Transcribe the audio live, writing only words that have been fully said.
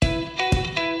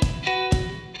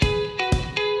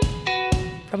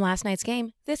From last night's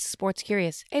game, this is Sports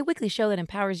Curious, a weekly show that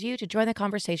empowers you to join the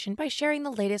conversation by sharing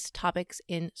the latest topics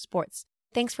in sports.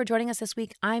 Thanks for joining us this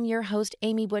week. I'm your host,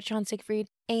 Amy Butchon-Siegfried,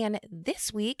 and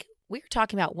this week, we're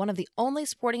talking about one of the only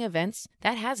sporting events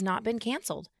that has not been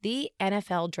canceled, the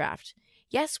NFL Draft.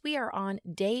 Yes, we are on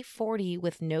day 40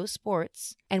 with no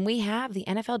sports, and we have the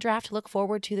NFL Draft to look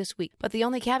forward to this week. But the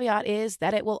only caveat is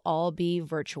that it will all be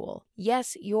virtual.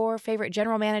 Yes, your favorite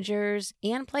general managers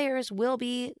and players will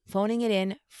be phoning it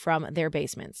in from their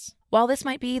basements. While this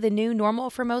might be the new normal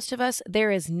for most of us, there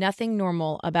is nothing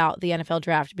normal about the NFL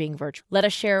Draft being virtual. Let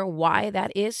us share why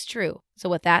that is true. So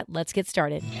with that, let's get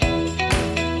started.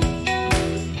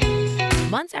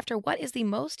 Months after what is the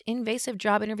most invasive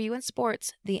job interview in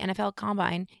sports, the NFL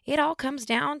Combine, it all comes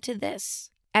down to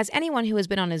this. As anyone who has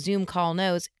been on a Zoom call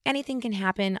knows, anything can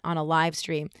happen on a live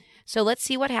stream. So let's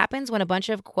see what happens when a bunch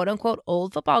of quote-unquote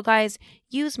old football guys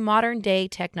use modern-day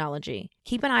technology.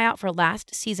 Keep an eye out for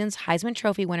last season's Heisman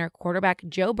Trophy winner quarterback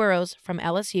Joe Burrow from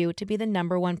LSU to be the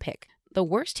number one pick. The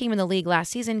worst team in the league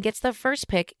last season gets the first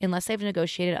pick unless they've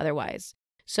negotiated otherwise.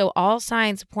 So all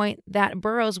signs point that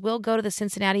Burrow will go to the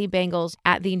Cincinnati Bengals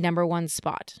at the number one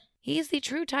spot. He's the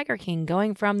true Tiger King,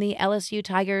 going from the LSU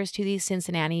Tigers to the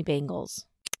Cincinnati Bengals.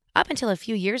 Up until a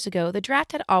few years ago, the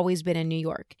draft had always been in New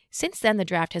York. Since then, the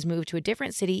draft has moved to a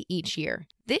different city each year.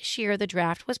 This year, the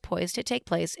draft was poised to take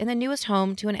place in the newest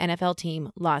home to an NFL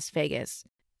team, Las Vegas.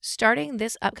 Starting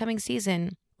this upcoming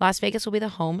season, Las Vegas will be the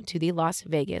home to the Las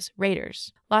Vegas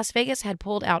Raiders. Las Vegas had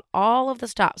pulled out all of the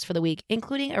stops for the week,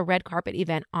 including a red carpet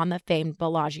event on the famed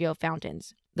Bellagio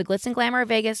fountains. The glitz and glamour of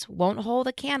Vegas won't hold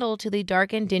a candle to the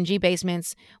dark and dingy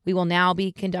basements we will now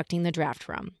be conducting the draft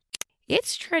from.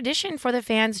 It's tradition for the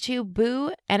fans to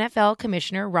boo NFL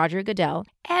Commissioner Roger Goodell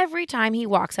every time he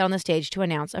walks out on the stage to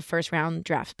announce a first-round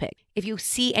draft pick. If you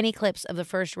see any clips of the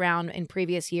first round in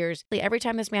previous years, every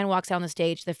time this man walks out on the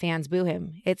stage, the fans boo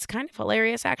him. It's kind of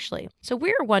hilarious, actually. So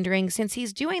we're wondering, since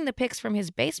he's doing the picks from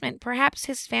his basement, perhaps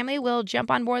his family will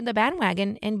jump on board the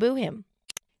bandwagon and boo him.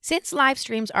 Since live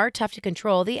streams are tough to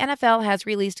control, the NFL has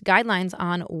released guidelines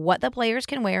on what the players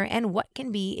can wear and what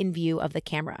can be in view of the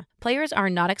camera. Players are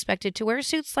not expected to wear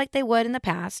suits like they would in the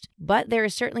past, but there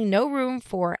is certainly no room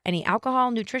for any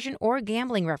alcohol, nutrition, or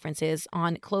gambling references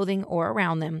on clothing or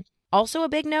around them. Also a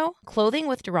big no, clothing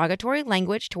with derogatory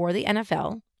language toward the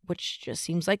NFL, which just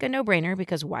seems like a no-brainer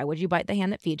because why would you bite the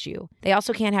hand that feeds you? They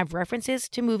also can't have references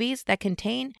to movies that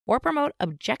contain or promote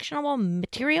objectionable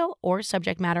material or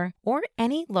subject matter, or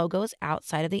any logos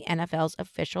outside of the NFL's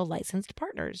official licensed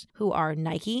partners, who are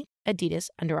Nike, Adidas,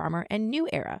 Under Armour, and New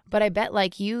Era. But I bet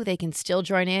like you, they can still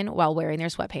join in while wearing their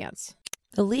sweatpants.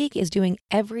 The league is doing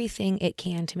everything it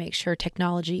can to make sure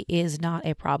technology is not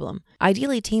a problem.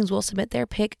 Ideally, teams will submit their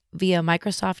pick via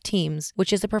Microsoft Teams,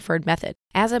 which is the preferred method.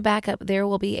 As a backup, there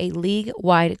will be a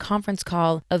league-wide conference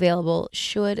call available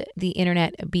should the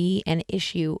internet be an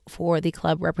issue for the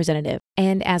club representative.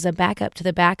 And as a backup to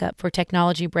the backup for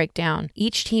technology breakdown,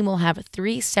 each team will have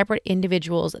 3 separate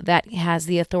individuals that has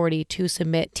the authority to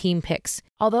submit team picks.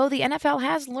 Although the NFL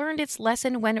has learned its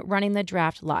lesson when running the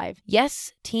draft live.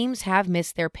 Yes, teams have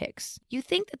missed their picks. You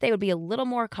think that they would be a little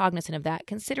more cognizant of that,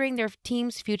 considering their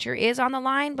team's future is on the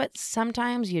line, but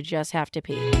sometimes you just have to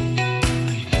pee.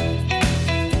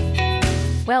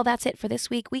 Well, that's it for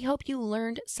this week. We hope you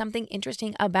learned something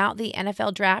interesting about the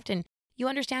NFL Draft and you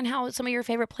understand how some of your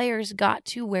favorite players got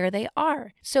to where they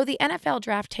are. So the NFL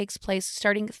Draft takes place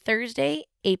starting Thursday,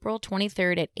 April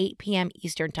 23rd at 8 p.m.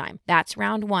 Eastern Time. That's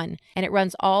round 1, and it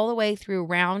runs all the way through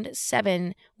round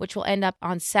 7, which will end up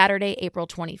on Saturday, April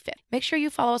 25th. Make sure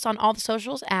you follow us on all the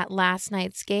socials at Last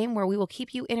Night's Game, where we will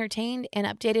keep you entertained and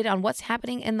updated on what's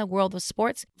happening in the world of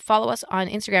sports. Follow us on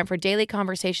Instagram for daily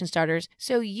conversation starters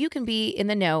so you can be in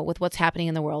the know with what's happening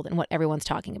in the world and what everyone's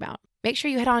talking about. Make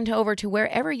sure you head on over to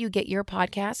wherever you get your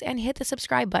podcasts and hit the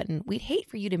subscribe button. We'd hate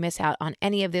for you to miss out on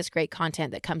any of this great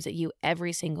content that comes at you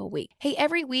every single week. Hey,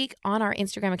 every week on our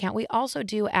Instagram account, we also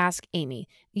do Ask Amy.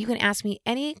 You can ask me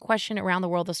any question around the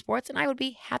world of sports, and I would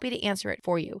be happy to answer it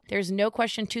for you. There's no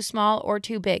question too small or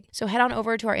too big. So head on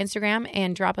over to our Instagram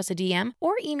and drop us a DM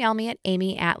or email me at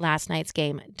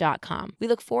amy@lastnightsgame.com. We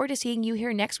look forward to seeing you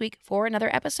here next week for another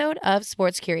episode of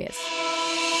Sports Curious.